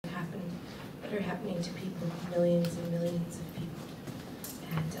that are happening to people, millions and millions of people.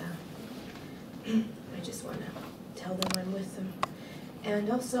 And I just want to tell them I'm with them. And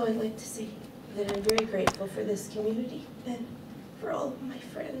also I'd like to say that I'm very grateful for this community and for all of my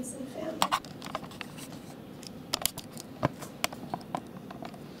friends and family.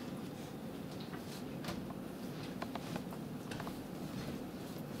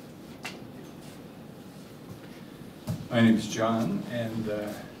 My name is John, and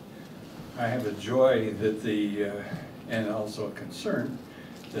I have a joy that and also a concern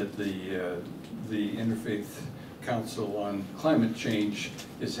that the Interfaith Council on Climate Change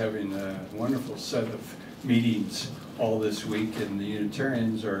is having a wonderful set of meetings all this week, and the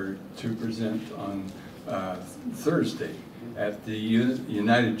Unitarians are to present on Thursday at the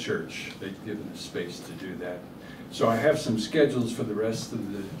United Church. They've given us space to do that. So I have some schedules for the rest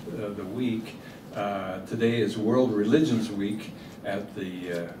of the week. Today is World Religions Week at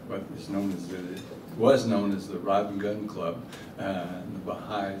the what was known as the Rod and Gun Club. And the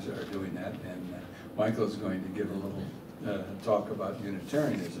Baha'is are doing that, and Michael's going to give a little talk about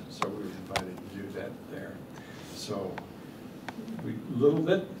Unitarianism. So we were invited to do that there. So a little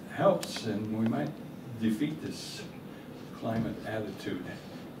bit helps, and we might defeat this climate attitude.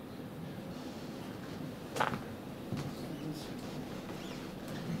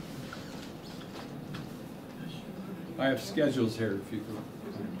 I have schedules here if you could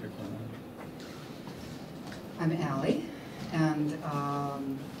pick one up. I'm Allie, and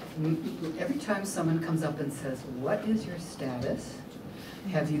every time someone comes up and says, "What is your status?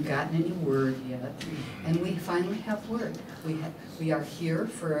 Have you gotten any word yet?" And we finally have word. We are here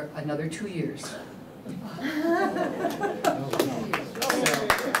for another 2 years. So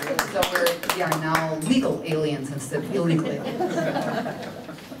we are now legal aliens instead of illegal aliens.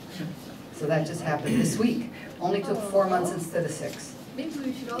 So that just happened this week. Only took 4 months instead of 6. Maybe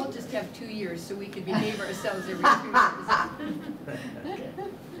we should all just have 2 years so we could behave ourselves every 2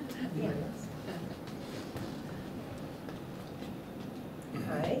 years. Yes.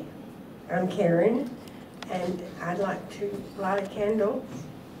 Hi, I'm Karen, and I'd like to light a candle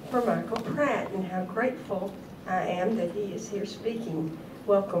for Michael Pratt and how grateful I am that he is here speaking.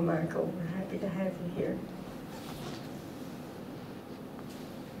 Welcome, Michael. We're happy to have you here.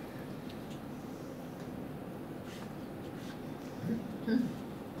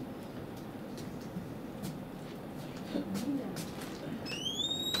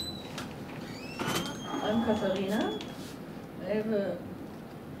 I'm Katharina. I have a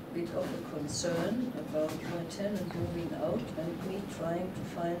bit of a concern about my tenant moving out and me trying to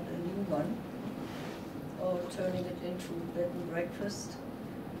find a new one or turning it into bed and breakfast.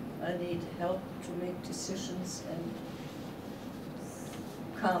 I need help to make decisions and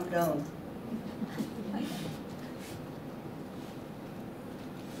calm down.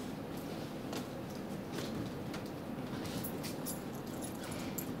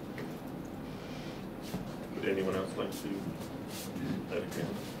 Would anyone else like to light a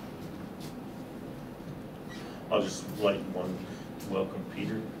candle? I'll just light one. Welcome,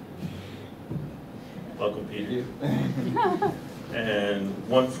 Peter. Welcome, Peter. And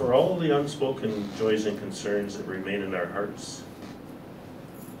one for all the unspoken joys and concerns that remain in our hearts.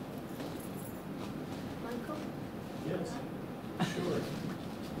 Michael? Yes, sure.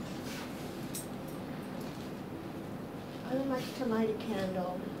 I would like to light a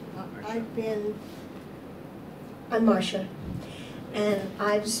candle. I'm Marcia, and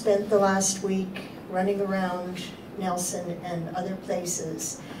I've spent the last week running around Nelson and other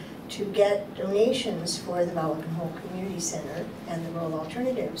places to get donations for the Valakan Hole Community Center and the Rural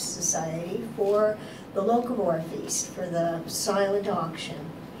Alternatives Society for the Locavore Feast, for the silent auction.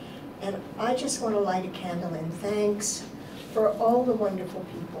 And I just want to light a candle in thanks for all the wonderful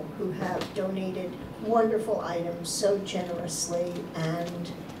people who have donated wonderful items so generously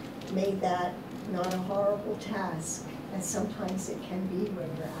and made that not a horrible task, as sometimes it can be when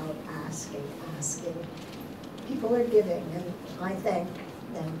you're out asking. People are giving, and I thank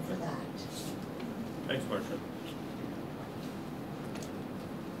them for that. Thanks, Marcia.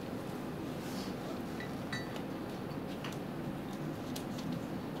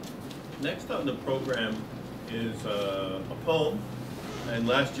 Next on the program is a poem, and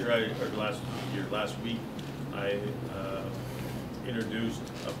last week, I introduced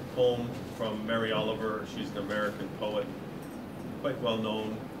a poem from Mary Oliver. She's an American poet, quite well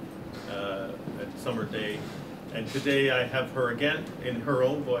known at Summer Day. And today I have her again in her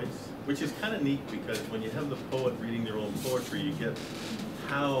own voice, which is kind of neat because when you have the poet reading their own poetry, you get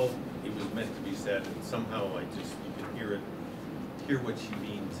how it was meant to be said, and somehow you can hear what she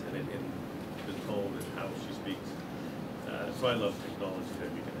means in the tone and how she speaks. So I love to acknowledge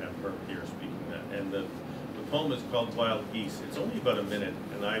that we can have her here speaking and the poem is called Wild Geese. It's only about a minute,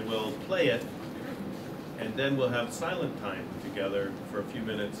 and I will play it, and then we'll have silent time together for a few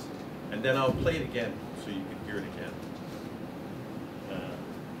minutes, and then I'll play it again so you can hear it again.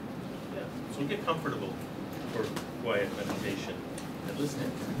 Yeah, so get comfortable for quiet meditation and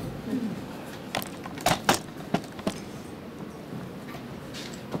listening.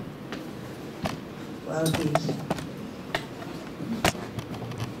 Wild geese.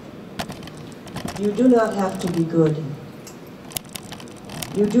 You do not have to be good.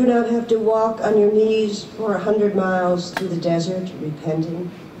 You do not have to walk on your knees for 100 miles through the desert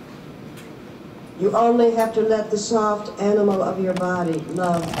repenting. You only have to let the soft animal of your body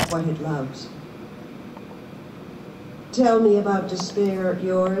love what it loves. Tell me about despair,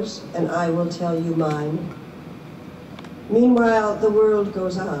 yours, and I will tell you mine. Meanwhile, the world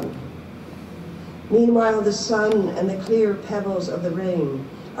goes on. Meanwhile, the sun and the clear pebbles of the rain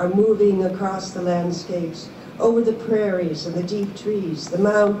are moving across the landscapes, over the prairies and the deep trees, the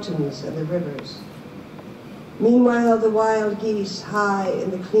mountains and the rivers. Meanwhile, the wild geese, high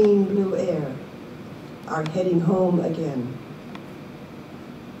in the clean blue air, are heading home again.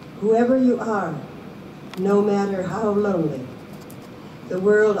 Whoever you are, no matter how lonely, the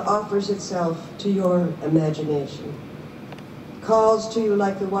world offers itself to your imagination, calls to you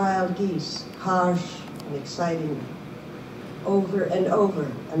like the wild geese, harsh and exciting, over and over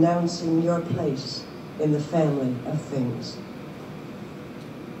announcing your place in the family of things.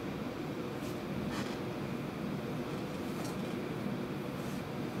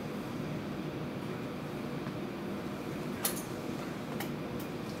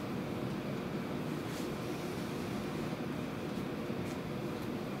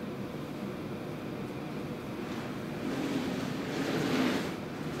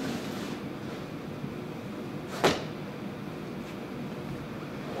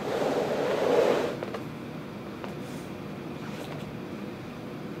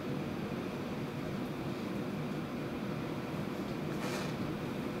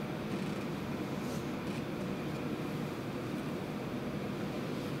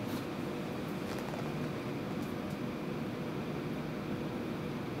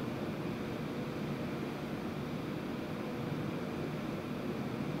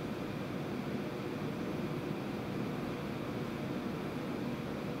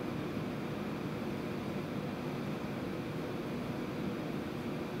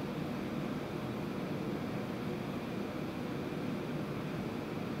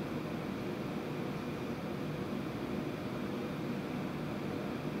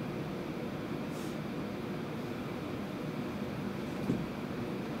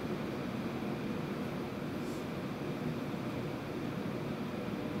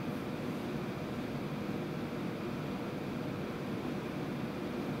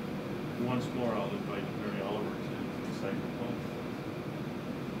 Once more, I'll invite Mary Oliver to recite the poem.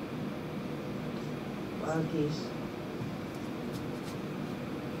 Wild geese.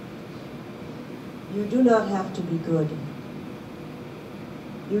 You do not have to be good.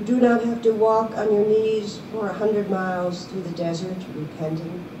 You do not have to walk on your knees for 100 miles through the desert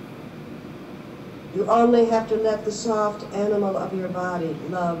repenting. You only have to let the soft animal of your body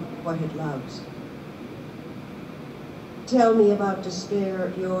love what it loves. Tell me about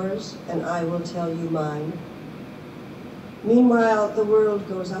despair, yours, and I will tell you mine. Meanwhile, the world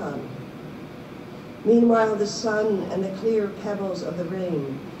goes on. Meanwhile, the sun and the clear pebbles of the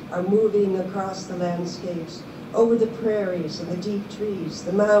rain are moving across the landscapes, over the prairies and the deep trees,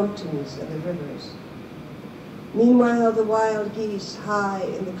 the mountains and the rivers. Meanwhile, the wild geese, high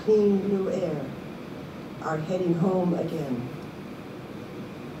in the clean blue air, are heading home again.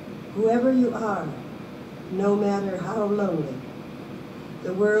 Whoever you are, no matter how lonely,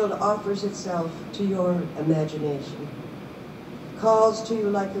 the world offers itself to your imagination, calls to you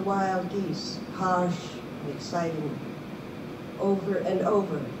like the wild geese, harsh and exciting, over and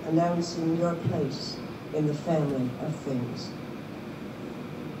over announcing your place in the family of things.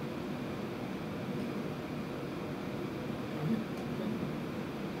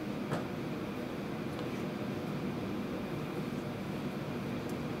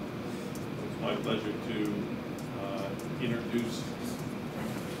 It's my pleasure to introduce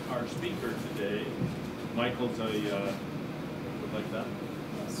our speaker today. Michael's would like that?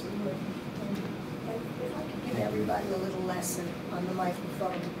 Yes, we would. And if I could give everybody a little lesson on the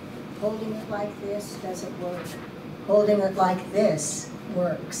microphone. Holding it like this doesn't work. Holding it like this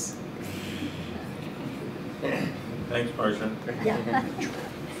works. Thanks, Marcia. Yeah.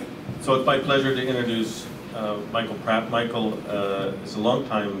 So it's my pleasure to introduce Michael Pratt. Michael is a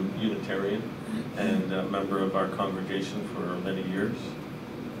longtime Unitarian and a member of our congregation for many years.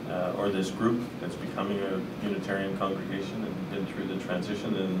 or this group that's becoming a Unitarian congregation and been through the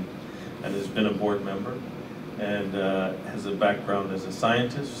transition and has been a board member and has a background as a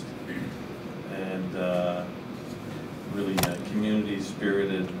scientist and really a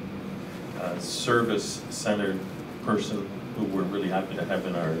community-spirited, service-centered person who we're really happy to have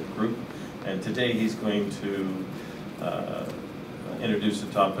in our group. And today he's going to introduce a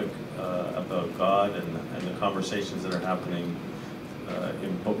topic about God and the conversations that are happening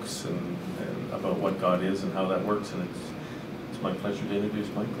in books and about what God is and how that works. And it's my pleasure to introduce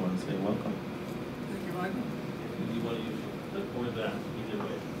Michael and say welcome. Thank you, Michael. You want to use your clip or that? Either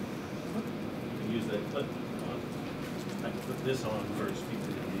way. You can use that clip on. I can put this on first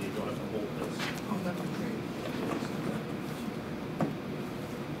because you don't have to hold this. Oh, that would be great.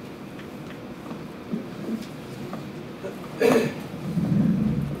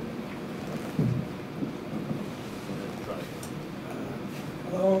 Try.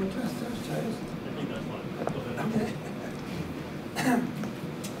 Hello, test. I think that's fine. Go ahead.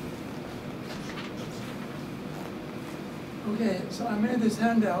 Okay, so I made this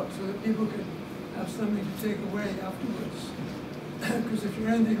handout so that people could have something to take away afterwards. Because if you're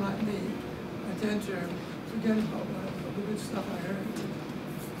anything like me, I tend to forget about the good stuff I heard.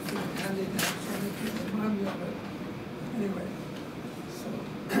 It's handy to have something to remind me of it. Anyway, so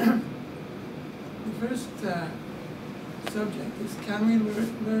the first subject is, can we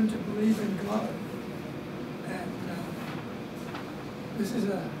learn to believe in God? And this is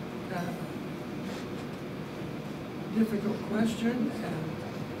a kind of difficult question, and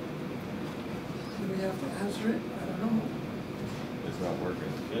do we have to answer it? I don't know. It's not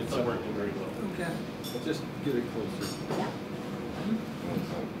working. It's not working very well. Okay. Just get it closer.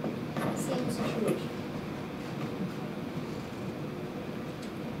 Same situation.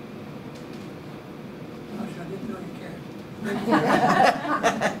 Gosh, I didn't know you cared.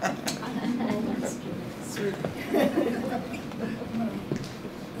 Sweet.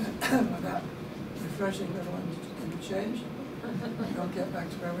 With that refreshing little change, don't get back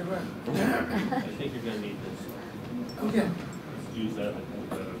to where we were. I think you're going to need this. Okay. Let's use that.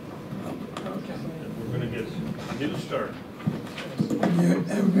 Okay. We're going to get a new start.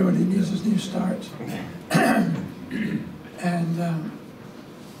 Everybody needs a new start. And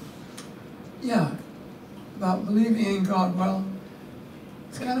yeah, about believing in God, well,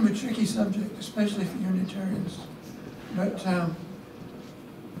 it's kind of a tricky subject, especially for Unitarians. But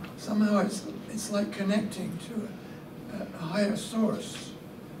somehow it's like connecting to a higher source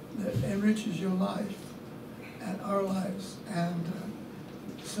that enriches your life and our lives. And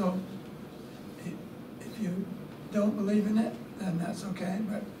so if you don't believe in it, then that's okay.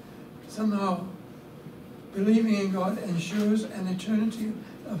 But somehow believing in God ensures an eternity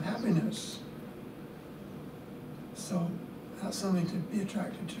of happiness. So that's something to be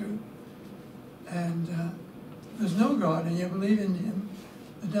attracted to. And there's no God and you believe in Him,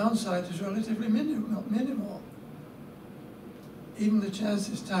 the downside is relatively minimal. Even the chance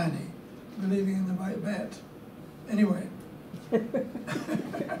is tiny, believing in the right bet. Anyway.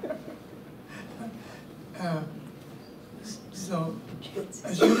 So,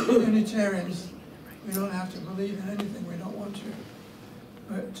 as Unitarians, we don't have to believe in anything we don't want to.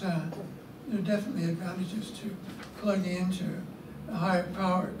 But there are definitely advantages to plugging into a higher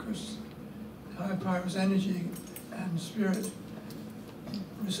power, because higher power's energy and spirit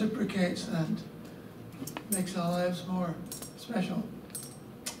reciprocates and makes our lives more special.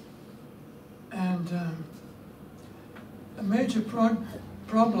 And a major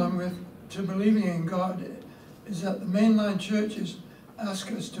problem to believing in God is that the mainline churches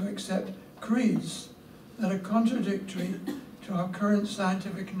ask us to accept creeds that are contradictory to our current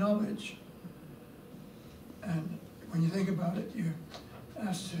scientific knowledge. And when you think about it, you're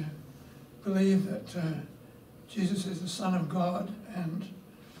asked to believe that Jesus is the Son of God and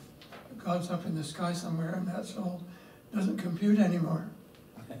God's up in the sky somewhere, and that's all doesn't compute anymore.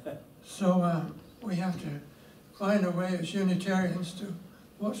 So we have to find a way as Unitarians to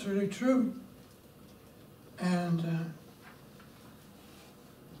what's really true. And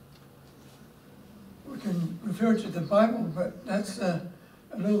we can refer to the Bible, but that's a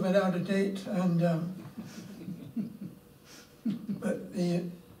little bit out of date. And but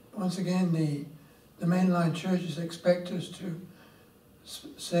once again, the mainline churches expect us to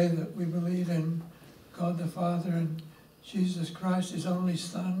say that we believe in God the Father and Jesus Christ, His only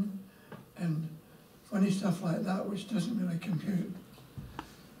Son, and funny stuff like that, which doesn't really compute.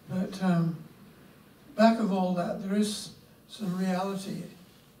 But back of all that, there is some reality.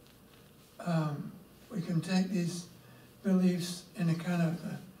 We can take these beliefs in a kind of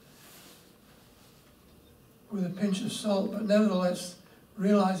with a pinch of salt, but nevertheless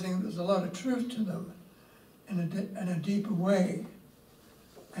realizing there's a lot of truth to them in a deeper way.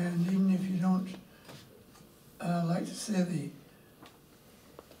 And even if you don't like to say the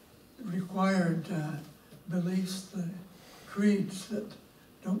required beliefs, the creeds that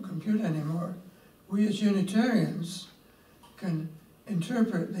don't compute anymore, we as Unitarians can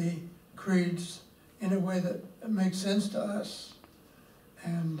interpret the creeds in a way that makes sense to us.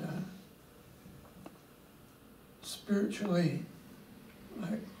 And spiritually,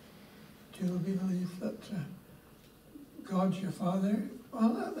 like, do you believe that God's your Father?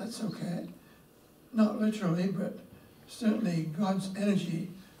 Well, that's okay. Not literally, but certainly God's energy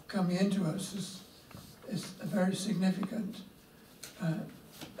coming into us is a very significant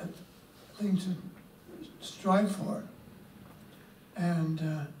thing to strive for.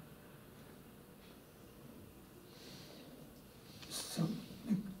 And so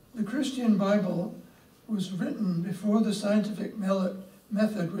the Christian Bible was written before the scientific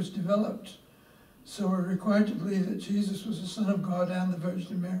method was developed. So we're required to believe that Jesus was the Son of God and the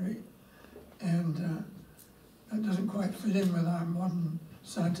Virgin Mary. And that doesn't quite fit in with our modern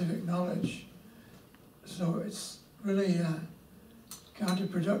scientific knowledge. So it's really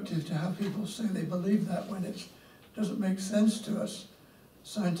counterproductive to have people say they believe that when it doesn't make sense to us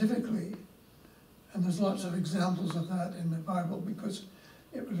scientifically. And there's lots of examples of that in the Bible because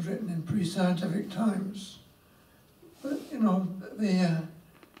it was written in pre-scientific times. But, you know, the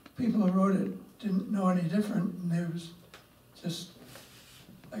people who wrote it didn't know any different, and they was just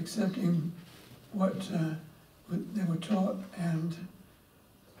accepting what they were taught and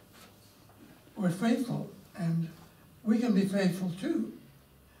were faithful. And we can be faithful too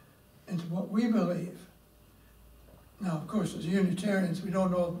into what we believe. Now, of course, as Unitarians, we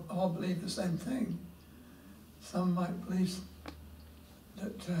don't all believe the same thing. Some might believe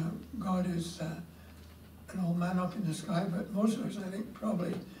that God is an old man up in the sky, but most of us, I think,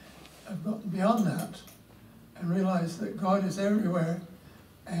 probably have gotten beyond that and realized that God is everywhere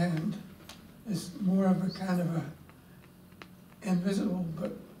and is more of a kind of a invisible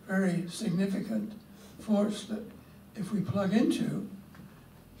but very significant force that if we plug into,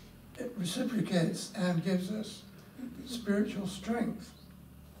 it reciprocates and gives us spiritual strength.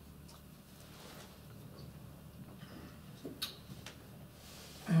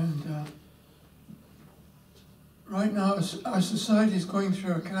 And right now, our society is going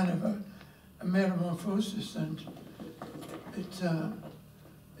through a kind of a metamorphosis, and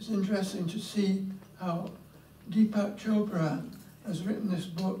it's interesting to see how Deepak Chopra has written this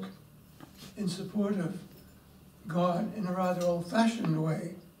book in support of God in a rather old-fashioned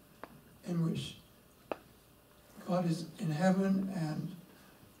way, in which God is in heaven and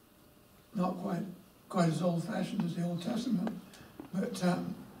not quite as old-fashioned as the Old Testament, but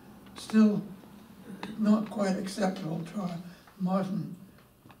still not quite acceptable to our modern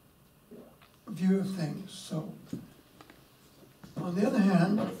view of things. So, on the other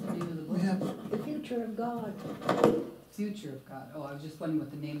hand, we have The Future of God. Future of God. Oh, I was just wondering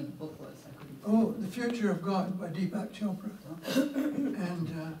what the name of the book was. I couldn't. Oh, The Future of God by Deepak Chopra.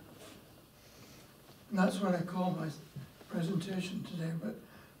 And that's what I call my presentation today, but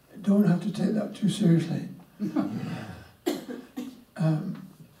don't have to take that too seriously.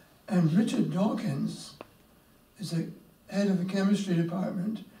 And Richard Dawkins is the head of the chemistry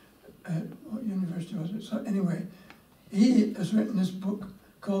department at, what university was it? So anyway, he has written this book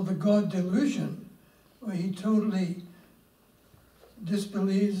called The God Delusion, where he totally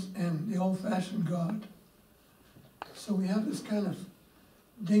disbelieves in the old-fashioned God. So we have this kind of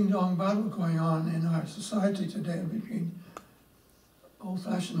ding-dong battle going on in our society today between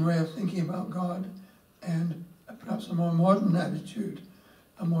old-fashioned way of thinking about God and perhaps a more modern attitude,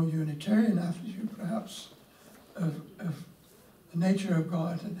 a more Unitarian attitude perhaps, of the nature of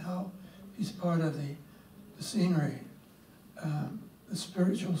God and how he's part of the scenery, the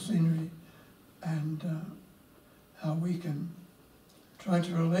spiritual scenery, and how we can try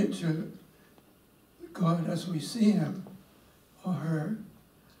to relate to God as we see him or her,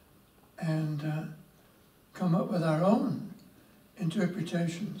 and come up with our own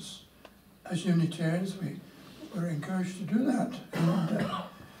interpretations. As Unitarians, we're encouraged to do that,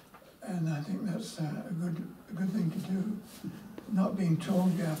 and I think that's a good thing to do. Not being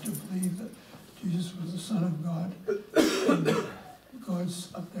told you have to believe that Jesus was the Son of God, and God's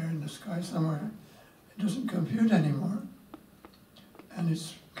up there in the sky somewhere. It doesn't compute anymore, and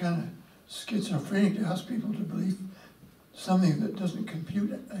it's kind of schizophrenic to ask people to believe something that doesn't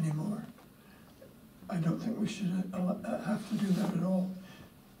compute anymore. I don't think we should have to do that at all.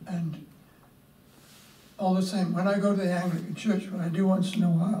 And all the same, when I go to the Anglican Church, what I do once in a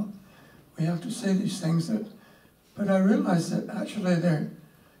while, we have to say these things but I realize that actually they're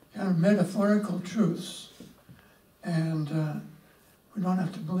kind of metaphorical truths, and we don't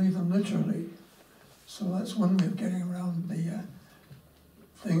have to believe them literally. So that's one way of getting around the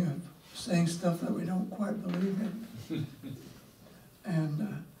thing of saying stuff that we don't quite believe in.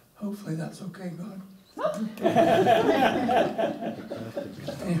 And hopefully that's okay, God.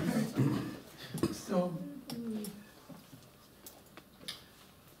 Anyway, so,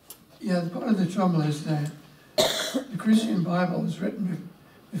 yeah, part of the trouble is that the Christian Bible was written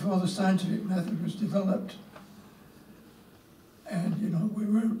before the scientific method was developed. And, you know,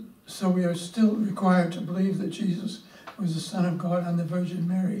 we are still required to believe that Jesus was the Son of God and the Virgin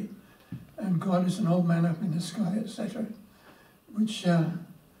Mary, and God is an old man up in the sky, etc. Which,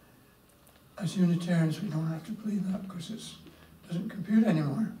 as Unitarians, we don't have to believe that because it doesn't compute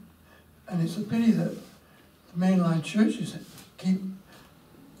anymore. And it's a pity that the mainline churches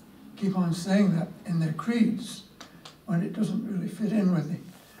keep on saying that in their creeds when it doesn't really fit in with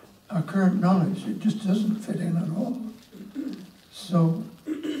our current knowledge. It just doesn't fit in at all. So,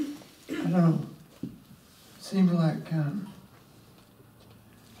 I don't know, it seems like there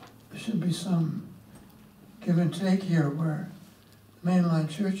should be some give and take here where mainline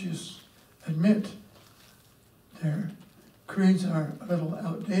churches admit their creeds are a little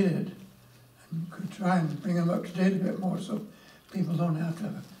outdated and could try and bring them up to date a bit more so people don't have to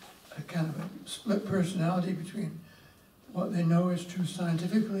have a kind of a split personality between what they know is true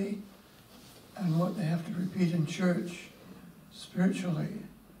scientifically and what they have to repeat in church spiritually.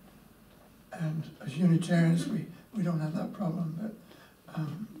 And as Unitarians, we don't have that problem, but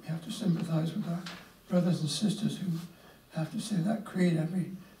we have to sympathize with our brothers and sisters who have to say that creed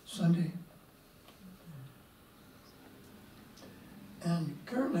every Sunday. And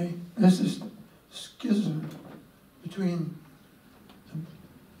currently, there's this schism between the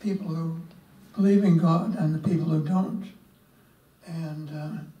people who believe in God and the people who don't. And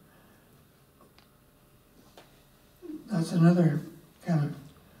that's another kind of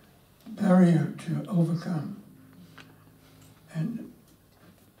barrier to overcome. And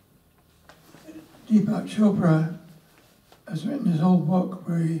Deepak Chopra has written his whole book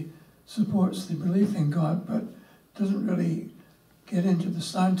where he supports the belief in God, but doesn't really get into the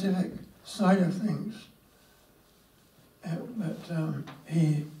scientific side of things. But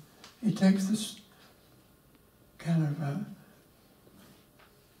he takes this kind of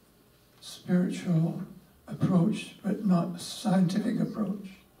spiritual approach, but not scientific approach.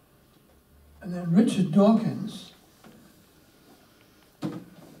 And then Richard Dawkins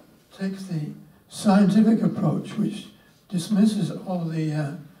takes the scientific approach, which dismisses all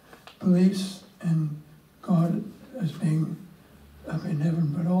the beliefs in God as being up in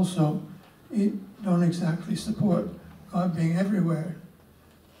heaven, but also don't exactly support God being everywhere.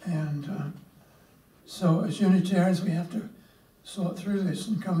 And so as Unitarians, we have to sort through this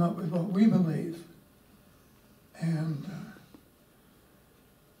and come up with what we believe. And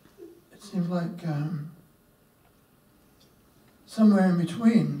it seems like somewhere in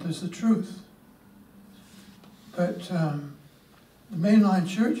between there's the truth. But the mainline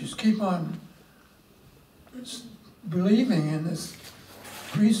churches keep on believing in this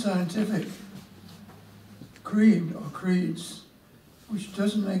pre-scientific creed or creeds, which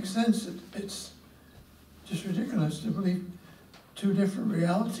doesn't make sense. It's just ridiculous to believe two different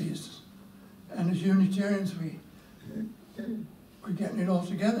realities. And as Unitarians, we're getting it all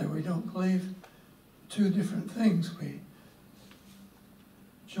together. We don't believe two different things. We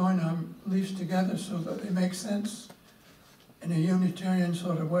join our beliefs together so that they make sense in a Unitarian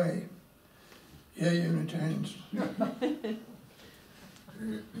sort of way. Yeah, Unitarians.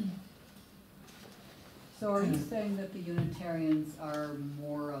 So are you saying that the Unitarians are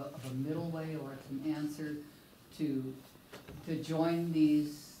more of a middle way, or it's an answer to join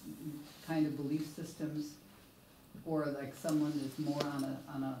these kind of belief systems, or like someone is more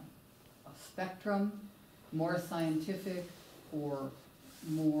on a spectrum, more scientific, or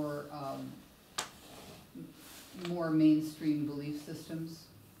more mainstream belief systems?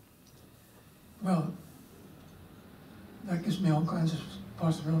 Well, that gives me all kinds of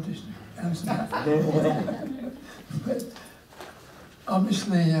possibilities to answer that. But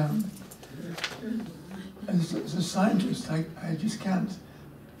obviously, as a scientist, I just can't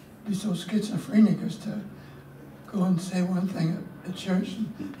be so schizophrenic as to go and say one thing at church,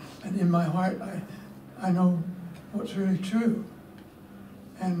 and in my heart, I know what's really true.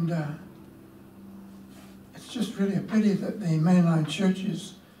 And it's just really a pity that the mainline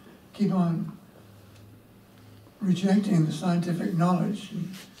churches keep on rejecting the scientific knowledge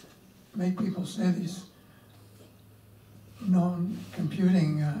and make people say these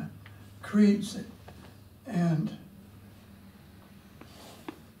non-computing creeds. And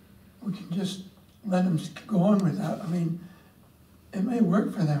we can just let them go on with that. I mean, it may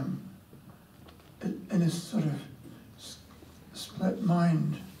work for them in this sort of split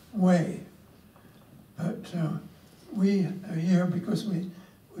mind way, but we are here because we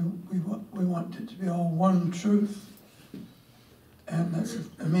want it to be all one truth, and that's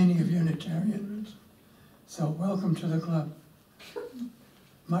the meaning of Unitarianism. So welcome to the club.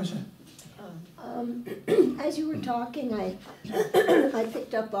 Masha? As you were talking, I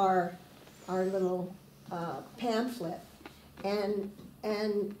picked up our little pamphlet, and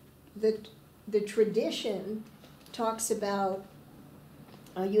the tradition talks about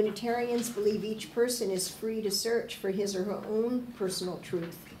Unitarians believe each person is free to search for his or her own personal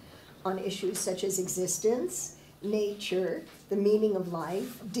truth on issues such as existence, nature, the meaning of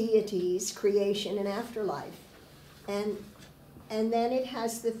life, deities, creation, and afterlife. And then it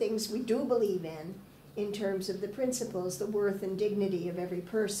has the things we do believe in terms of the principles, the worth and dignity of every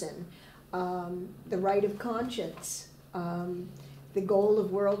person, the right of conscience, the goal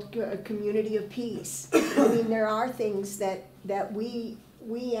of world community of peace. I mean, there are things that we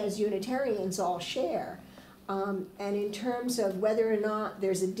as Unitarians all share. And in terms of whether or not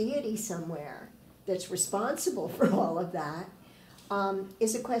there's a deity somewhere that's responsible for all of that,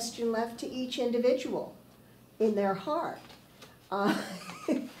 is a question left to each individual in their heart.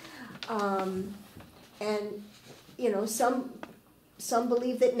 And you know, some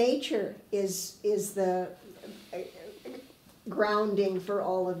believe that nature is the grounding for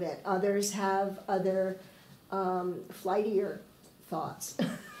all of it. Others have other flightier thoughts.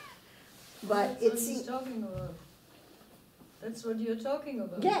 But that's what he's talking about. That's what you're talking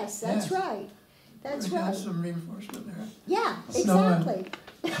about. Yes, that's Yes. right. That's We right. have some reinforcement there. Yeah, So, exactly.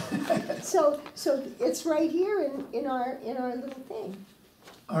 So it's right here in our little thing,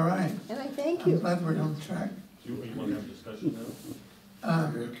 All right. and I thank I'm you. glad we're on track. Do you want to have discussion now?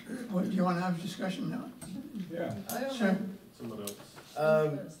 What, do you want to have a discussion now? Yeah. I don't Sure. know. Someone else?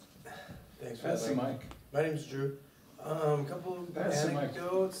 Thanks for Pass the having me. mic. My name's Drew. Couple of Pass the mic.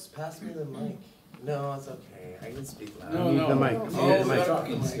 anecdotes. Pass me the mic. No, it's okay. I can speak loud. No. The mic. Oh, Yeah, the the mic.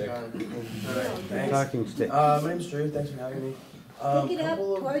 talking stick. All right, thanks. Talking stick. My name's Drew. Thanks for having me. Pick it up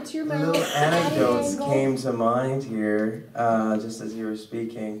Couple of towards your mouth. little at an anecdotes angle. came to mind here, just as you were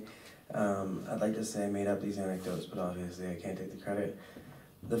speaking. I'd like to say I made up these anecdotes, but obviously I can't take the credit.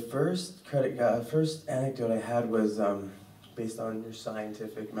 The first anecdote I had was based on your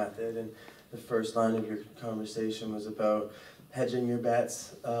scientific method, and the first line of your conversation was about hedging your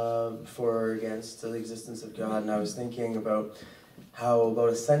bets for or against the existence of God. And I was thinking about how about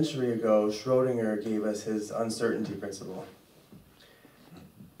a century ago Schrodinger gave us his uncertainty principle.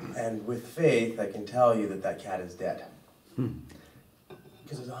 And with faith, I can tell you that that cat is dead.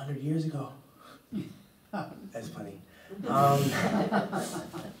 Because it was 100 years ago. That's funny.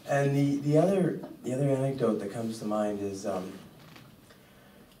 And the other anecdote that comes to mind is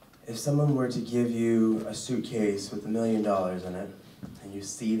if someone were to give you a suitcase with $1 million in it, and you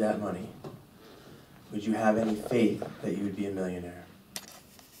see that money, would you have any faith that you would be a millionaire?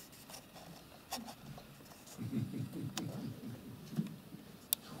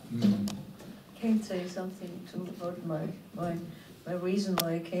 Can I say something too about my reason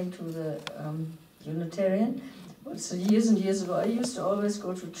why I came to the Unitarian? So years and years ago, I used to always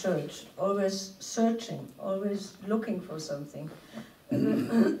go to church, always searching, always looking for something.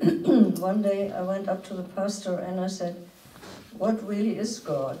 And one day I went up to the pastor and I said, "What really is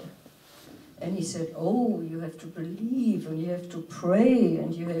God?" And he said, "Oh, you have to believe and you have to pray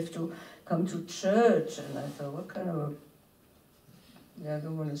and you have to come to church." And I thought, what kind of a, I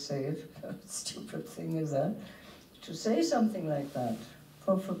don't want to say it, stupid thing is that, to say something like that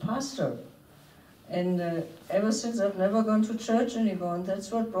for pastor. And ever since I've never gone to church anymore, and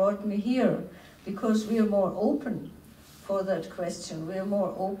that's what brought me here, because we are more open for that question. We are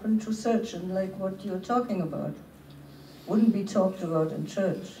more open to search, and like what you're talking about, wouldn't be talked about in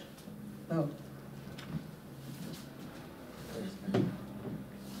church. No.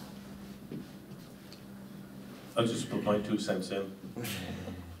 I'll just put my 2 cents in.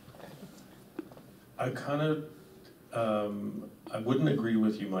 I kind of, I wouldn't agree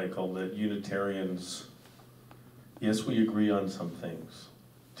with you, Michael, that Unitarians, yes, we agree on some things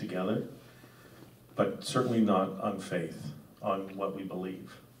together, but certainly not on faith, on what we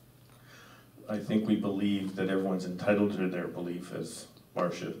believe. I think we believe that everyone's entitled to their belief, as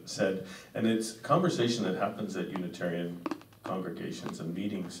Marcia said, and it's a conversation that happens at Unitarian congregations and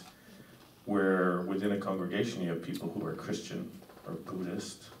meetings, where within a congregation you have people who are Christian or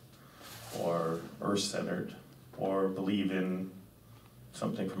Buddhist or earth-centered or believe in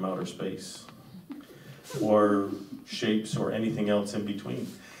something from outer space or shapes or anything else in between.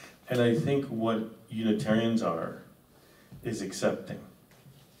 And I think what Unitarians are is accepting.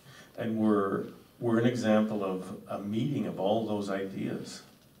 And we're an example of a meeting of all those ideas,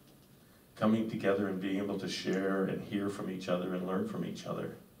 coming together and being able to share and hear from each other and learn from each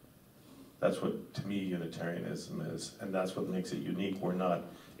other. That's what, to me, Unitarianism is, and that's what makes it unique. We're not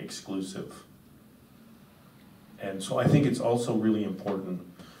exclusive. And so I think it's also really important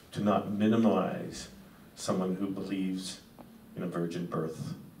to not minimize someone who believes in a virgin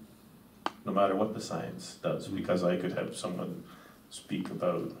birth, no matter what the science does, because I could have someone speak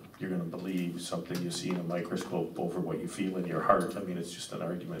about, you're going to believe something you see in a microscope over what you feel in your heart. I mean, it's just an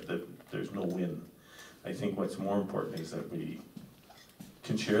argument that there's no win. I think what's more important is that we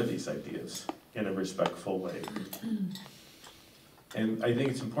can share these ideas in a respectful way. And I think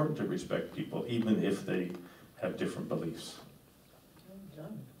it's important to respect people, even if they have different beliefs.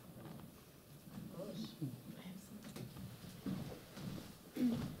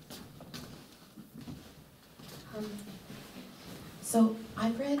 So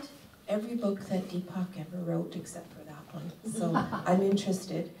I've read every book that Deepak ever wrote except for that one. So I'm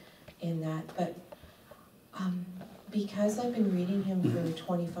interested in that. But because I've been reading him for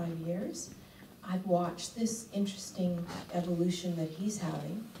 25 years, I've watched this interesting evolution that he's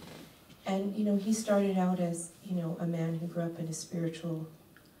having. And, you know, he started out as, you know, a man who grew up in a spiritual,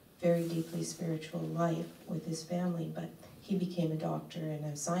 very deeply spiritual life with his family, but he became a doctor and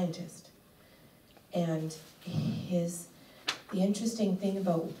a scientist. And the interesting thing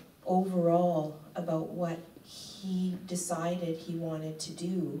about overall, about what he decided he wanted to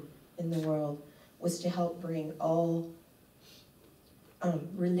do in the world was to help bring all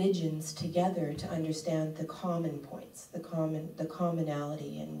religions together to understand the common points, the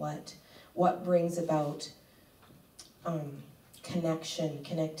commonality, and what brings about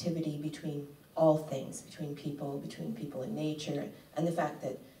connectivity between all things, between people and nature, and the fact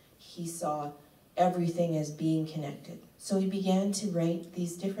that he saw everything as being connected. So he began to write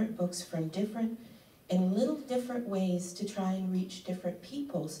these different books in little different ways to try and reach different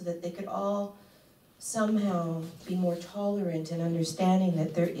people so that they could all somehow be more tolerant and understanding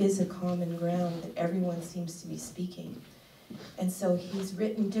that there is a common ground that everyone seems to be speaking. And so he's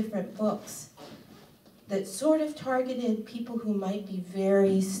written different books that sort of targeted people who might be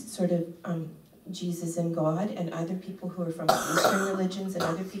very sort of Jesus and God, and other people who are from Eastern religions, and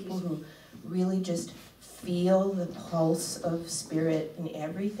other people who really just feel the pulse of spirit in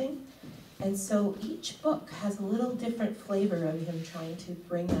everything. And so each book has a little different flavor of him trying to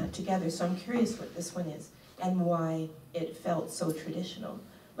bring that together. So I'm curious what this one is and why it felt so traditional,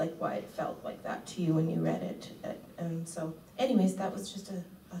 like why it felt like that to you when you read it. And so anyways, that was just a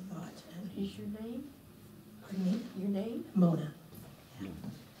thought. Is your name? Pardon me? Your name? Mona. Yeah.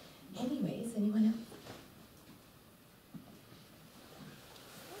 Anyways, anyone else?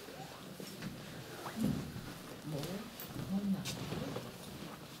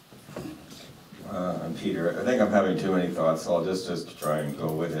 I'm Peter. I think I'm having too many thoughts, so I'll just try and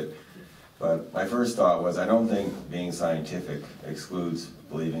go with it. But my first thought was, I don't think being scientific excludes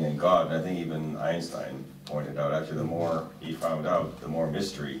believing in God. And I think even Einstein pointed out, actually, the more he found out, the more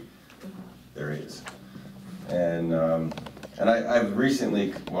mystery there is. And I've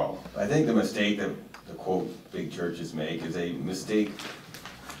recently, well, I think the mistake that the quote big churches make is a mistake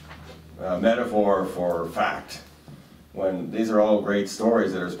metaphor for fact. When these are all great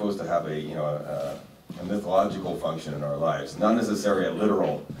stories that are supposed to have a mythological function in our lives, not necessarily a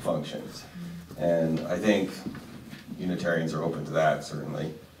literal function. And I think Unitarians are open to that,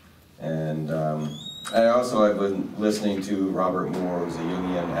 certainly. And I've been listening to Robert Moore, who's a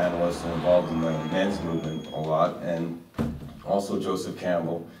Jungian analyst and involved in the men's movement a lot, and also Joseph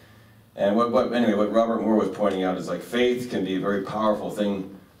Campbell. And what Robert Moore was pointing out is, like, faith can be a very powerful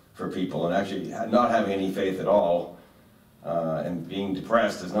thing for people, and actually not having any faith at all and being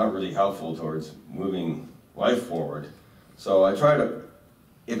depressed is not really helpful towards moving life forward. So I try to,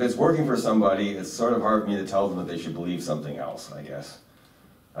 if it's working for somebody, it's sort of hard for me to tell them that they should believe something else, I guess.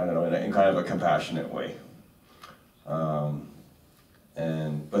 I don't know, in kind of a compassionate way. But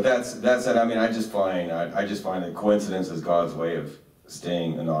that said, I mean, I just find that coincidence is God's way of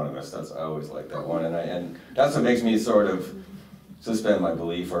staying anonymous. I always like that one, and that's what makes me sort of suspend my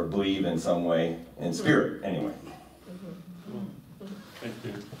belief or believe in some way in spirit, anyway. Thank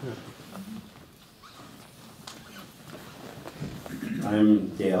you. I'm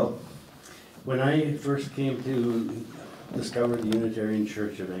Dale. When I first came to discover the Unitarian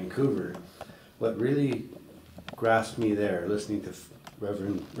Church of Vancouver, what really grasped me there, listening to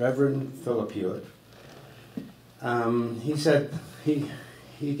Reverend Philip Hewitt, he said, he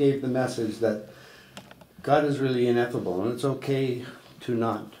gave the message that God is really ineffable, and it's okay to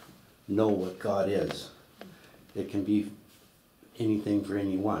not know what God is. It can be anything for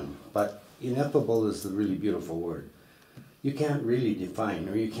anyone, but ineffable is the really beautiful word. You can't really define,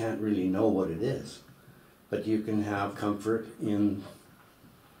 or you can't really know what it is, but you can have comfort in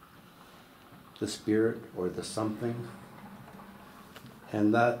the spirit or the something,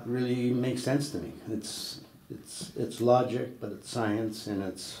 and that really makes sense to me. It's logic, but it's science, and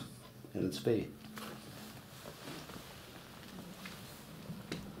it's faith.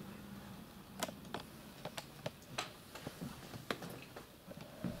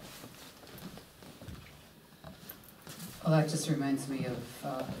 Well, that just reminds me of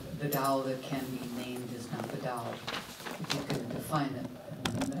the Tao that can be named is not the Tao. If you can define it,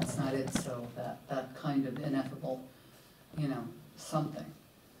 and that's not it, so that kind of ineffable, something,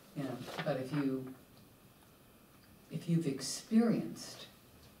 but if you've experienced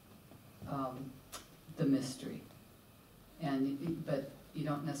the mystery, but you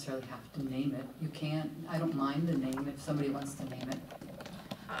don't necessarily have to name it. You can, I don't mind the name if somebody wants to name it.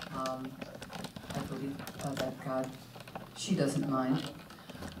 I believe that God, she doesn't mind.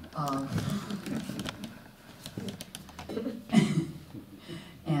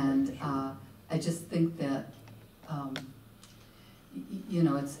 And I just think that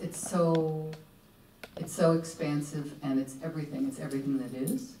it's so expansive, and it's everything that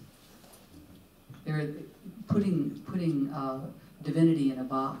is. Putting divinity in a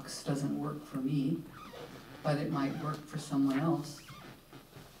box doesn't work for me, but it might work for someone else,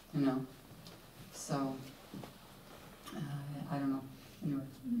 so I don't know. Anyway,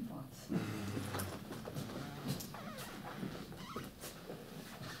 thoughts?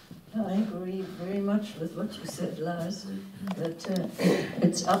 I agree very much with what you said, Lars, that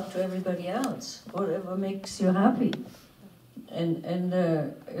it's up to everybody else, whatever makes you happy. And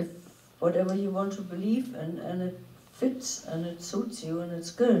if whatever you want to believe and it fits and it suits you and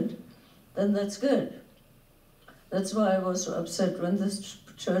it's good, then that's good. That's why I was so upset when this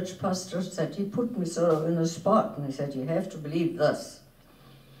church pastor said, he put me sort of in a spot, and he said, you have to believe this.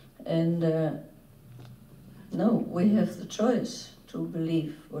 And no, we have the choice to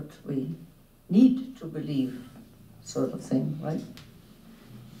believe what we need to believe, sort of thing, right?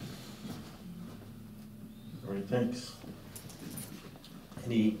 All right, thanks.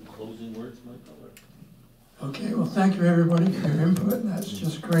 Any closing words, Michael? Okay, well, thank you everybody for your input. That's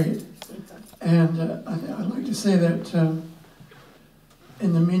just great. And I'd like to say that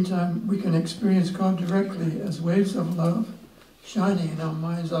in the meantime, we can experience God directly as waves of love shining in our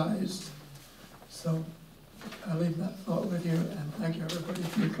mind's eyes. So I leave that thought with you, and thank you everybody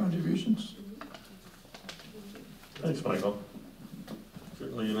for your contributions. Thanks, Michael.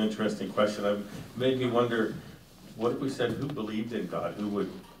 Certainly an interesting question. It made me wonder, what if we said who believed in God? Who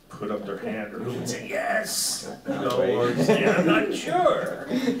would put up their hand, or who would say yes? Or say, I'm not sure.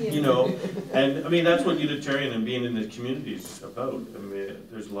 And I mean, that's what Unitarian and being in the community is about. I mean,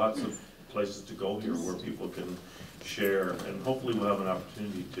 there's lots of places to go here where people can share, and hopefully we'll have an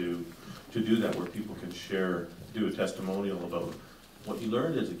opportunity to do that, where people can share, do a testimonial about what you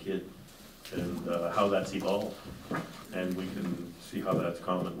learned as a kid and how that's evolved, and we can see how that's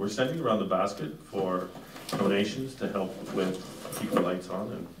common. We're sending around the basket for donations to help with keep the lights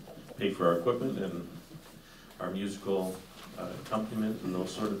on and pay for our equipment and our musical accompaniment and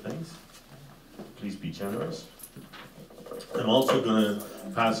those sort of things. Please be generous. I'm also going to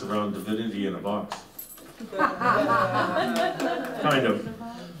pass around divinity in a box. Kind of.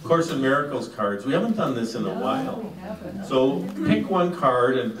 Course in Miracles cards. We haven't done this in a while. So pick one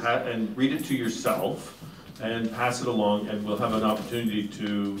card and read it to yourself and pass it along, and we'll have an opportunity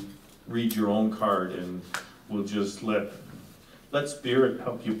to read your own card, and we'll just let Spirit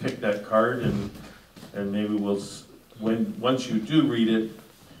help you pick that card, and maybe once you do read it,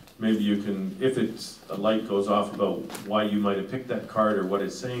 maybe you can, if a light goes off about why you might have picked that card or what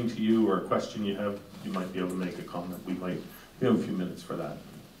it's saying to you or a question you have, you might be able to make a comment. We have a few minutes for that.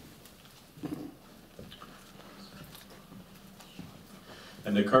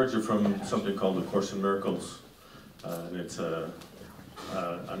 And the cards are from something called the Course in Miracles, and it's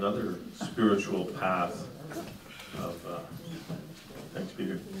another spiritual path of. Thanks,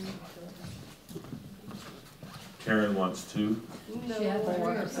 Peter. Karen wants two. No, she had 3 or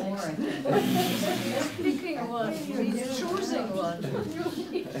 4, I think. He's picking one. He's choosing one.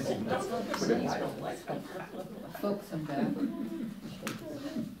 Folks, I'm back.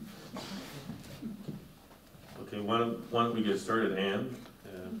 Okay, why don't we get started, Anne?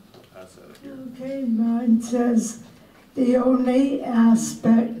 Pass that here. Okay, mine says, the only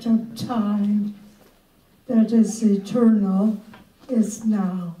aspect of time that is eternal is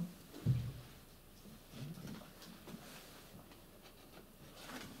now.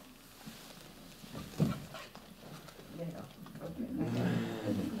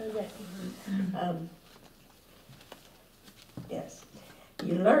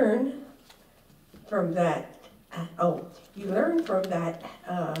 from that, you learn from that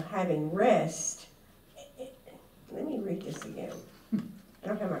having rest. Let me read this again. I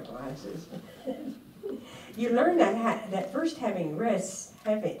don't have my glasses. You learn that first having rest,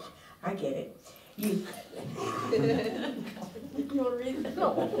 I get it. You want to read it?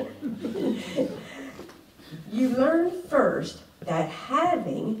 No. You learn first that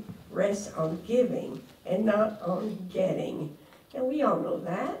having rests on giving and not on getting. And we all know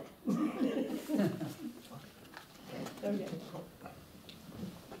that. Okay.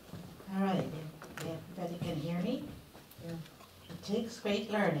 All right, everybody can hear me? Yeah. It takes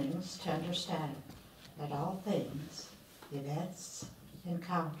great learnings to understand that all things, events,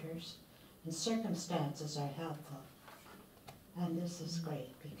 encounters, and circumstances are helpful. And this is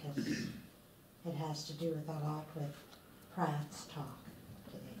great because it has to do with a lot with Pratt's talk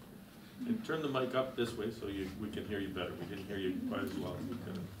today. And turn the mic up this way so we can hear you better. We didn't hear you quite as well as we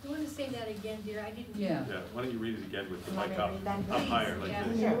could. You want to say that again, dear? I didn't. Yeah. Yeah, why don't you read it again with the You want mic me to up, read that, up please? higher like Yeah.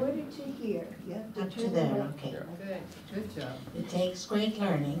 this. In order to hear, you have to Up to turn there, the mic. okay. Good job. It takes great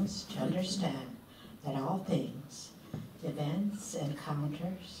learnings to understand that all things, events,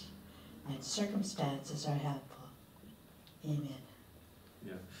 encounters, and circumstances are helpful. Amen.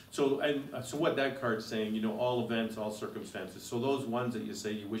 Yeah. So so what that card's saying, you know, all events, all circumstances. So those ones that you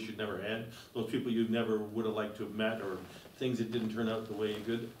say you wish you'd never had, those people you never would have liked to have met, or things that didn't turn out the way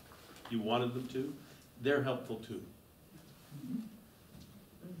you wanted them to, they're helpful too.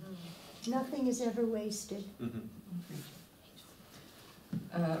 Nothing is ever wasted.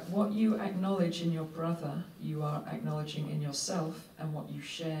 What you acknowledge in your brother, you are acknowledging in yourself, and what you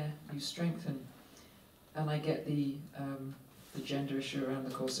share, you strengthen. And I get the gender issue around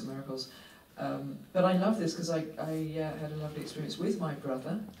the Course in Miracles. But I love this because I had a lovely experience with my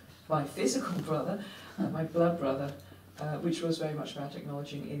brother, my physical brother, my blood brother, which was very much about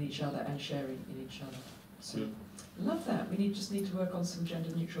acknowledging in each other and sharing in each other. So, love that. We just need to work on some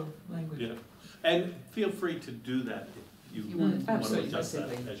gender neutral language. Yeah. And feel free to do that if you want to adjust that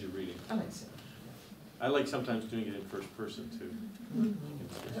as you're reading. I like it. I like sometimes doing it in first person too.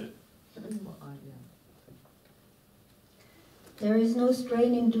 There is no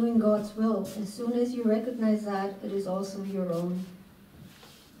strain in doing God's will. As soon as you recognize that, it is also your own.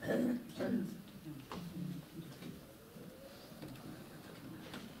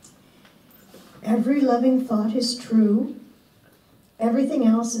 Every loving thought is true. Everything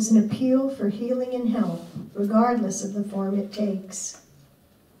else is an appeal for healing and help, regardless of the form it takes.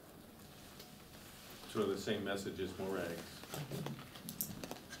 Sort of the same message as more eggs.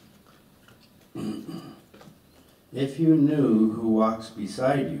 If you knew who walks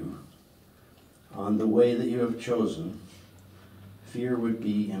beside you on the way that you have chosen, fear would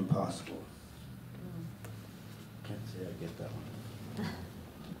be impossible. Can't say I get that one.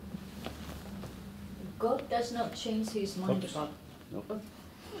 God does not change his mind Oops. about Nope.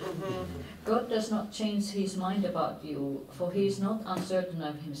 God does not change his mind about you, for he is not uncertain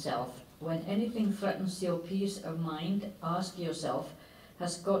of himself. When anything threatens your peace of mind, ask yourself,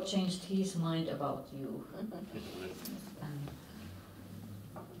 has God changed his mind about you?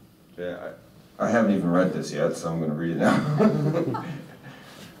 Yeah, I haven't even read this yet, so I'm going to read it now.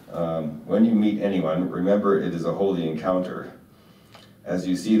 When you meet anyone, remember it is a holy encounter. As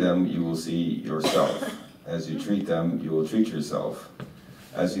you see them, you will see yourself. As you treat them, you will treat yourself.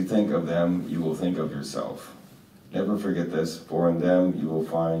 As you think of them, you will think of yourself. Never forget this, for in them you will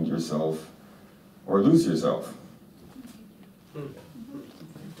find yourself or lose yourself.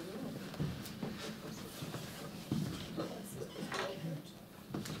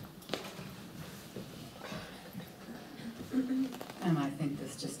 And I think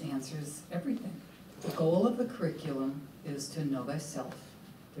this just answers everything. The goal of the curriculum is to know thyself.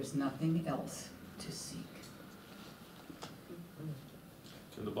 There's nothing else to seek.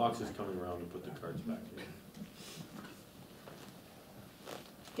 And the box is coming around to put the cards back in.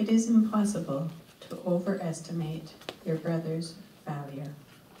 It is impossible to overestimate your brother's value.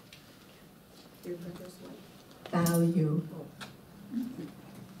 Your brother's what? Value.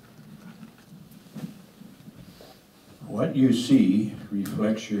 What you see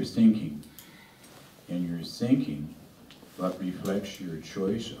reflects your thinking, and your thinking but reflects your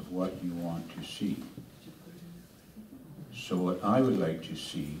choice of what you want to see. So what I would like to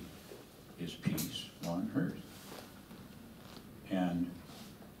see is peace on earth. And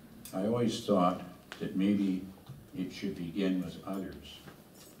I always thought that maybe it should begin with others.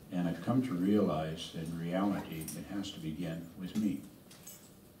 And I've come to realize that in reality it has to begin with me.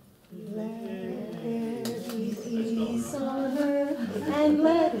 Let there be peace on earth, and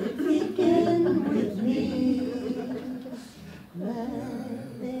let it begin with me.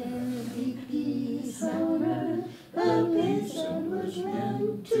 Let there be peace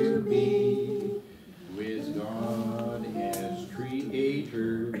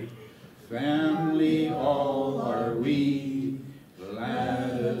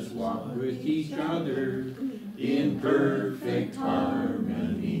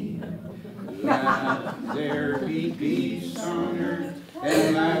there be peace on earth,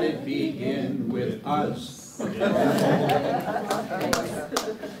 and let it begin with us.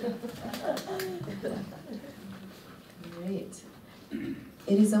 Great.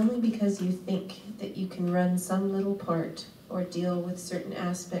 It is only because you think that you can run some little part or deal with certain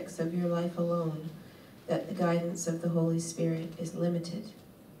aspects of your life alone that the guidance of the Holy Spirit is limited.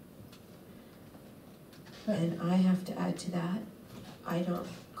 And I have to add to that, I don't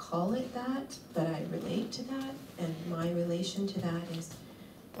call it that, but I relate to that, and my relation to that is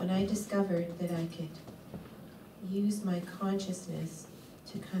when I discovered that I could use my consciousness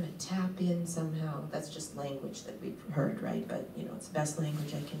to kind of tap in somehow. That's just language that we've heard, right? But you know, it's the best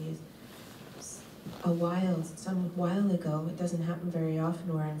language I can use. Some while ago, it doesn't happen very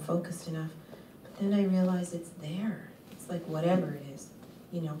often where I'm focused enough, but then I realize it's there. It's like whatever it is,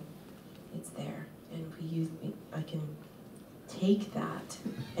 you know, it's there. And I can take that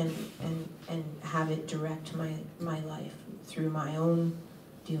and have it direct my life through my own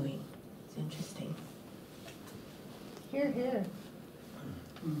doing. It's interesting. Hear, hear.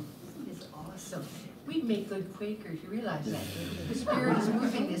 It's awesome. We make good Quakers, you realize that? The Spirit is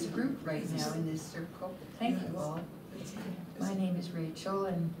moving this group right now in this circle. Thank you all. My name is Rachel,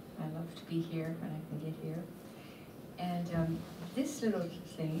 and I love to be here when I can get here. And this little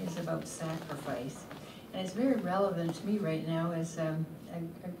thing is about sacrifice. And it's very relevant to me right now as a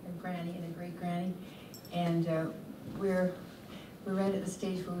granny and a great-granny. And we're right at the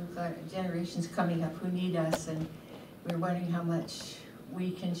stage where we've got generations coming up who need us, and we're wondering how much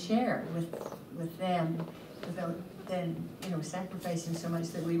we can share with them without then, you know, sacrificing so much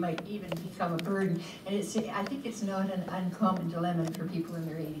that we might even become a burden. And I think it's not an uncommon dilemma for people in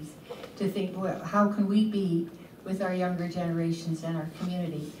their 80s to think, well, how can we be with our younger generations and our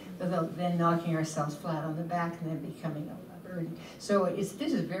community without then knocking ourselves flat on the back and then becoming a burden. So this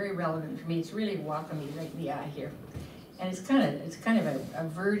is very relevant for me. It's really walking me right in the eye here. And it's kind of a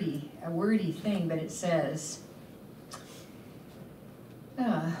wordy thing, but it says,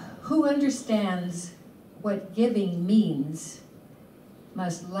 who understands what giving means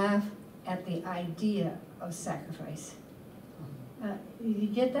must laugh at the idea of sacrifice. You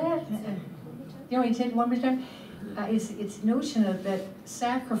get that? You know, you take it one more time? It's notion of that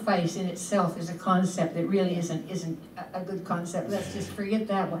sacrifice in itself is a concept that really isn't a good concept. Let's just forget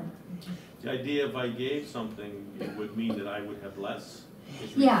that one. The idea if I gave something, it would mean that I would have less.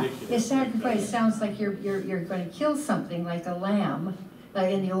 Yeah, the sacrifice sounds like you're going to kill something like a lamb,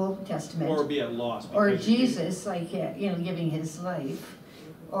 like in the Old Testament. Or be at loss. Or Jesus, like, you know, giving his life.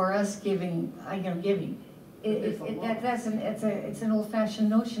 Or us giving, giving. It's an old-fashioned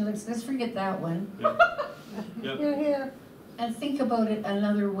notion. Let's forget that one. Yeah. Yep. Hear, hear. And think about it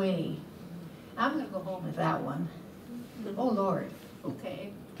another way. I'm going to go home with that one. Oh, Lord.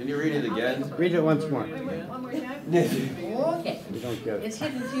 Okay. Can you read it again? Read it once more. One more time? Okay. We don't get it. It's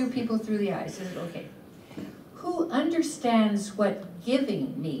hitting a few people through the eyes. Is it okay? Who understands what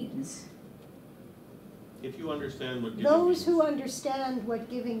giving means? If you understand what giving Those who understand what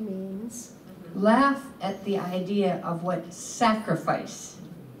giving means laugh at the idea of what sacrifice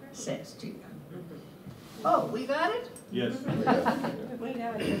says to you. Oh, we got it? Yes. We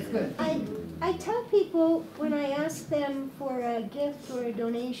got it. That's good. I tell people when I ask them for a gift or a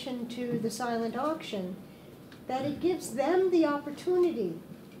donation to the silent auction that it gives them the opportunity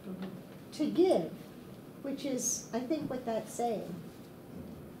to give, which is, I think, what that's saying.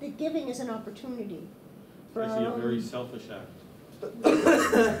 That giving is an opportunity for I see a very selfish act.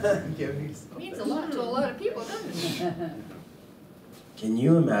 Means a lot to a lot of people, doesn't it? Can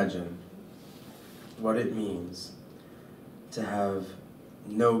you imagine what it means to have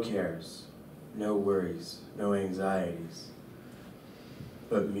no cares, no worries, no anxieties,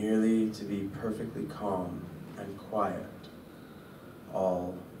 but merely to be perfectly calm and quiet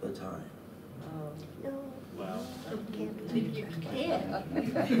all the time? No. Wow. Think you can.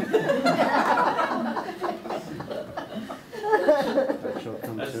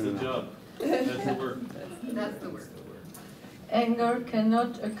 That's the job. That's the work. That's the work. Anger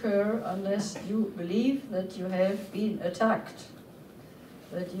cannot occur unless you believe that you have been attacked,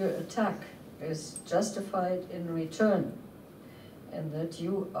 that your attack is justified in return, and that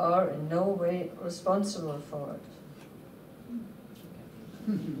you are in no way responsible for it.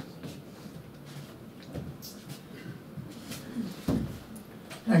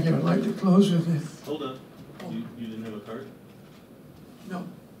 Thank you. I'd like to close with this. Hold on. You didn't have a card? No.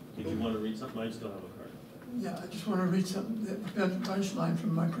 If you want to read something, I still have a card. Yeah, I just want to read something, the punchline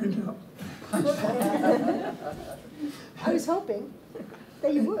from my printout. I was hoping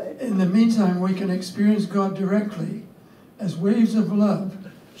that you would. In the meantime, we can experience God directly as waves of love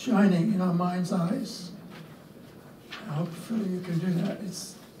shining in our mind's eyes. hopefully you can do that.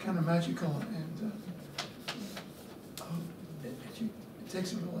 It's kind of magical, and it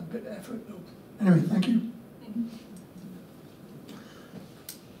takes a little bit of effort though. Anyway, thank you.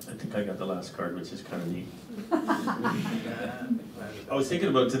 I think I got the last card, which is kind of neat. I was thinking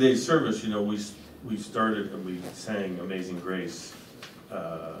about today's service. You know, we started and we sang Amazing Grace,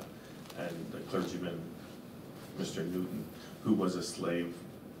 and the clergyman, Mr. Newton, who was a slave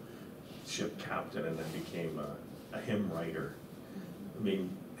ship captain and then became a hymn writer. I mean,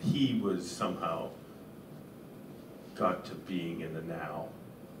 he was somehow got to being in the now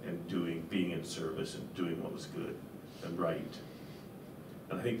and being in service and doing what was good and right.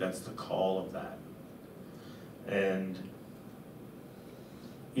 And I think that's the call of that. And,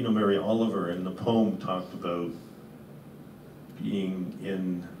 you know, Mary Oliver in the poem talked about being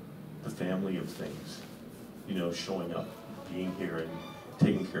in the family of things, you know, showing up, being here and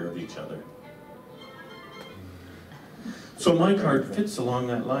taking care of each other. So my card fits along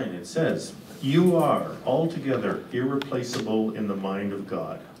that line. It says, "You are altogether irreplaceable in the mind of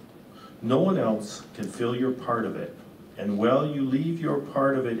God. No one else can fill your part of it, and while you leave your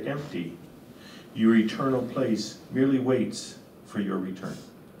part of it empty, your eternal place merely waits for your return."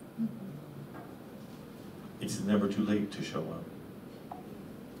 It's never too late to show up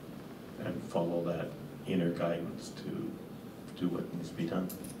and follow that inner guidance to do what needs to be done.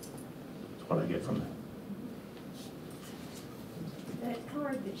 That's what I get from that. That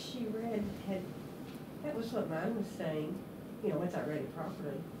card that she read that was what mine was saying, you know, once I read it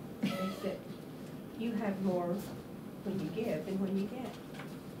properly, is that you have more when you give than when you get.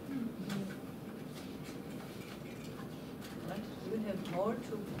 You have more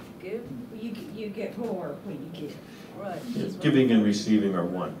to give? You get more when you give. Right. Yes, giving and receiving are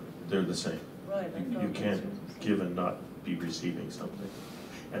one. They're the same. Right. You can't give and not be receiving something.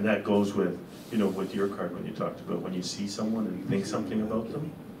 And that goes with, you know, with your card when you talked about when you see someone and think something about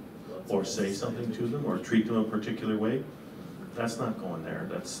them, or say something to them, or treat them a particular way, that's not going there.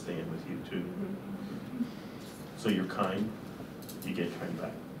 That's staying with you too. So you're kind, you get kind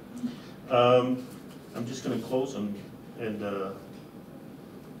back. I'm just going to close and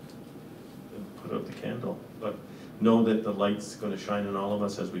put out the candle. But know that the light's going to shine in all of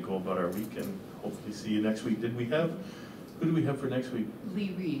us as we go about our week, and hopefully see you next week. Who do we have for next week?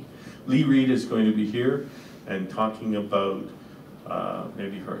 Lee Reed. Lee Reed is going to be here and talking about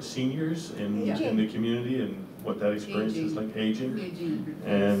maybe her seniors in the community and what that experience is like, aging.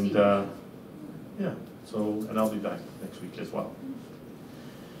 And yeah, so, and I'll be back next week as well.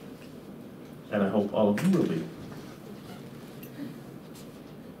 And I hope all of you will be.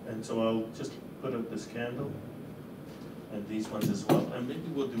 And so I'll just put up this candle and these ones as well. And maybe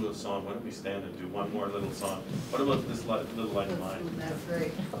we'll do a song. Why don't we stand and do one more little song? What about this little light of mine? That's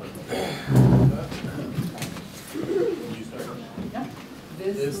great. You start. Yeah.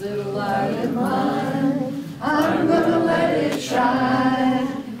 This little light of mine, I'm gonna let it shine.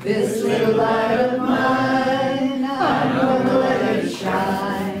 This little light of mine, I'm gonna let it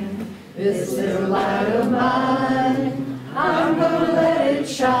shine. This little light of mine, I'm gonna let it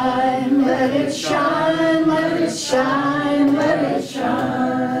shine. Let it shine, let it shine, let it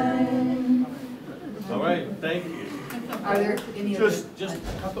shine. All right, thank you. Are there any just a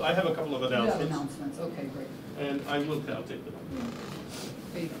couple, I have a couple of announcements. Announcements, okay, great. And I'll take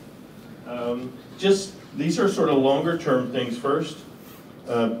them. Just, these are sort of longer term things first.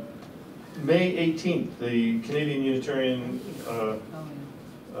 May 18th, the Canadian Unitarian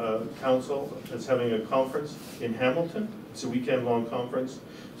Council is having a conference in Hamilton. It's a weekend-long conference.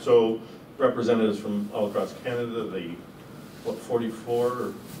 So representatives from all across Canada, the,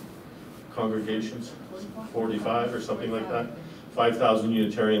 44 congregations? 45 or something like that. 5,000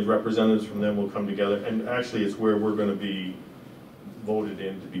 Unitarians, representatives from them will come together. And actually, it's where we're going to be voted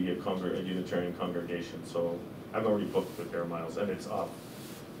in to be a Unitarian congregation. So I've already booked with Air Miles, and it's off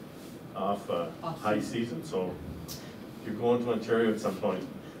high season. So if you're going to Ontario at some point,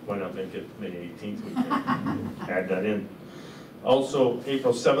 why not make it May 18th? We can add that in. Also,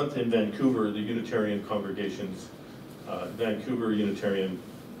 April 7th in Vancouver, the Unitarian congregations, Vancouver Unitarian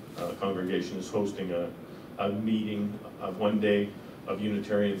congregation is hosting a meeting of one day of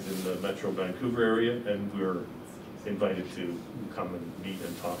Unitarians in the Metro Vancouver area, and we're invited to come and meet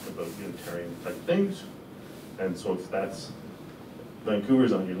and talk about Unitarian type things. And so if that's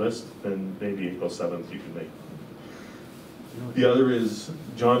Vancouver's on your list, then maybe April 7th you can make. The other is,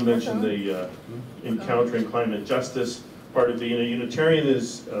 John mentioned the Encountering Climate Justice. Part of being a Unitarian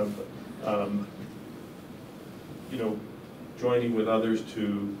is, you know, joining with others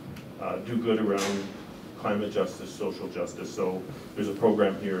to do good around climate justice, social justice. So there's a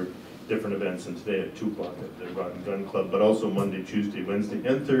program here different events, and today at 2 o'clock at the Rod and Gun Club, but also Monday, Tuesday, Wednesday,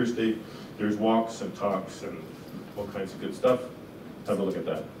 and Thursday, there's walks and talks and all kinds of good stuff. Have a look at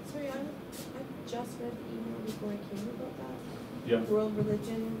that. Sorry, I just read the email before I came about that. Yeah. World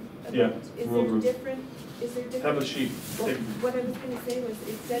religion event. Yeah, Is world there re- different, is there different? Have a sheet. Well, what I was gonna say was,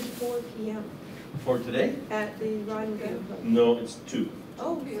 it said 4 p.m. For today? at the Rod and Gun Club. No, it's 2.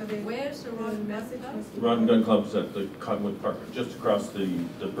 Oh, so where's the Rod and message? Rod and Gun Club's at the Cottonwood Park, just across the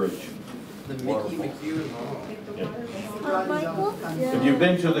bridge. The Mickey McHugh Hall. Michael? If you've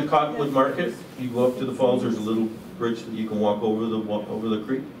been to the Cottonwood Market, you go up to the falls, there's a little bridge that you can walk over the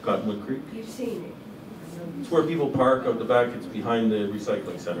creek, Cottonwood Creek. You've seen it. It's where people park out the back, it's behind the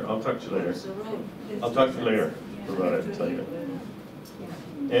recycling center. I'll talk to you later. I'll talk to you later about it, I'll tell you.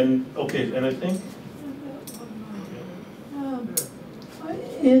 And, okay, and I think,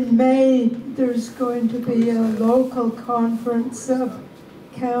 In May, there's going to be a local conference of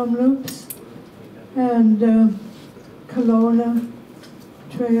Kamloops and Kelowna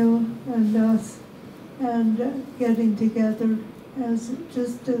Trail and us, and getting together as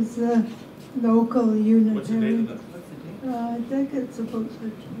just as a local Unitarian. what's the date of that? I think it's about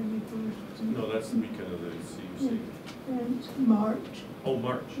the 21st. No, that's the weekend of the CUC. And March. Oh,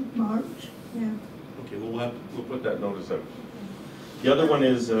 March. March, yeah. Okay, we'll put that notice out. The other one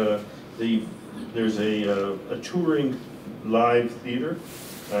is there's a touring live theater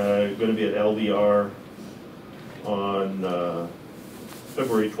going to be at LVR on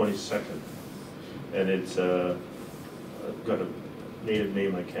February 22nd, and it's got a native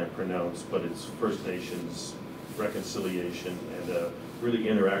name I can't pronounce, but it's First Nations reconciliation and a really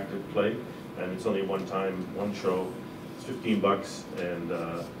interactive play, and it's only one show. It's $15, and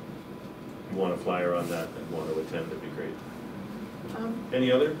if you want a flyer on that and want to attend, it'd be great.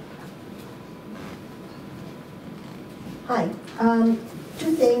 Any other? Hi. 2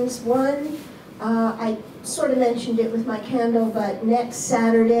 things. One, I sort of mentioned it with my candle, but next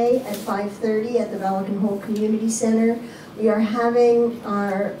Saturday at 5:30 at the Valakan Hole Community Center, we are having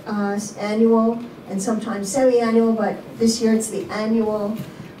our annual and sometimes semi-annual, but this year it's the annual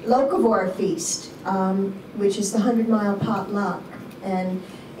Locavore Feast, which is the 100-mile potluck. And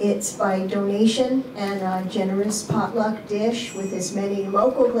it's by donation and a generous potluck dish with as many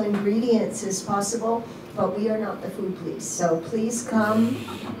local ingredients as possible, but we are not the food police. So please come,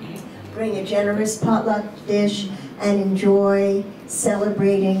 bring a generous potluck dish, and enjoy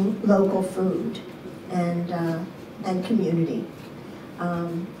celebrating local food and community.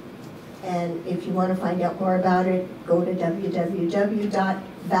 And if you want to find out more about it, go to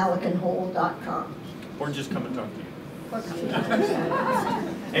www.valakanhole.com. Or just come and talk to you.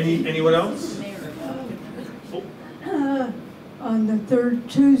 Anyone else? On the 3rd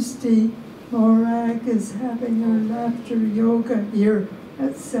Tuesday, Morag is having her laughter yoga here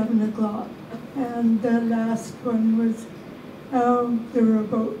at 7 o'clock. And the last one was, there were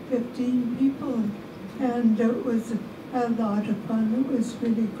about 15 people, and it was a lot of fun. It was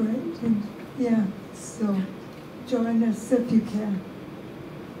really great, and yeah, so join us if you can.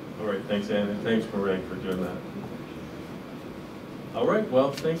 All right, thanks, Ann, and thanks, Morag, for doing that. All right,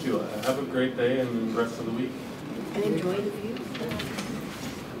 well, thank you. Have a great day and the rest of the week. And enjoy the view.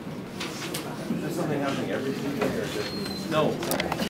 Is there something happening every Tuesday or just? No.